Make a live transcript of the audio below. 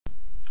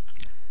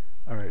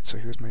Alright, so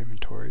here's my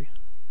inventory.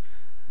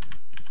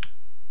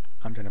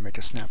 I'm going to make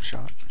a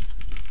snapshot.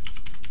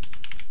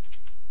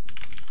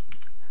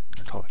 I'm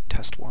going to call it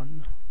test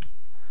 1.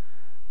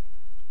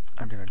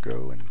 I'm going to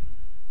go and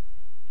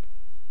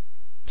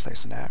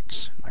place an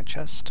axe in my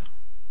chest.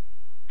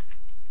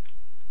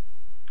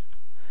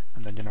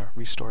 I'm then going to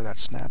restore that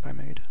snap I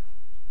made.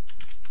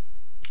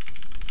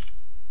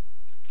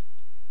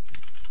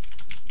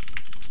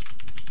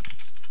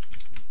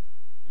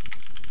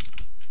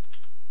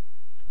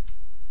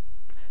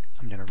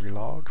 I'm going to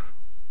relog.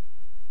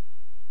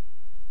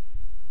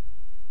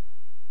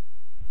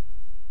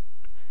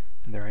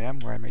 And there I am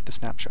where I made the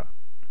snapshot.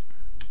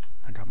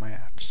 I got my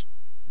axe.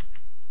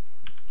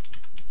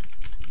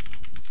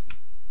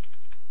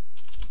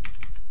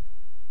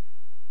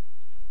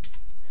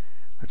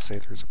 Let's say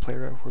there's a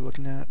player we're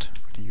looking at.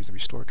 We can use the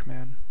restore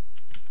command.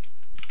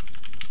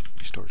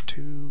 Restore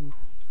 2.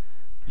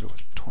 Go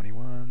with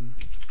 21.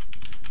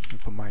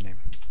 And put my name.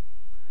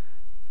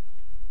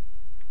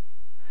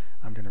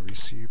 I'm going to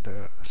receive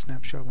the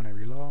snapshot when I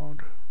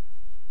relog.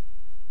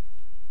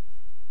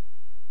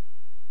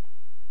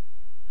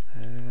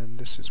 And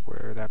this is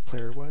where that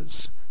player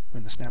was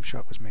when the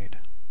snapshot was made.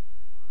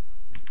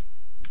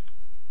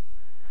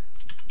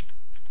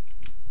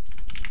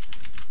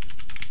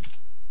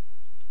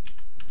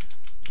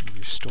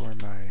 Restore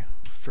my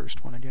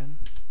first one again.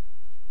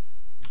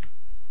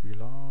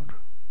 Relog.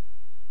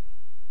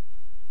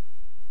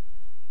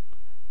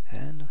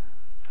 And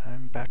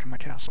I'm back in my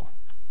castle.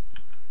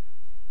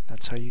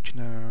 That's how you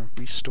can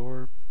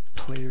restore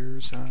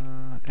players'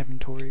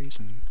 inventories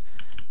and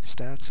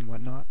stats and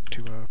whatnot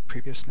to a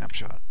previous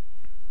snapshot.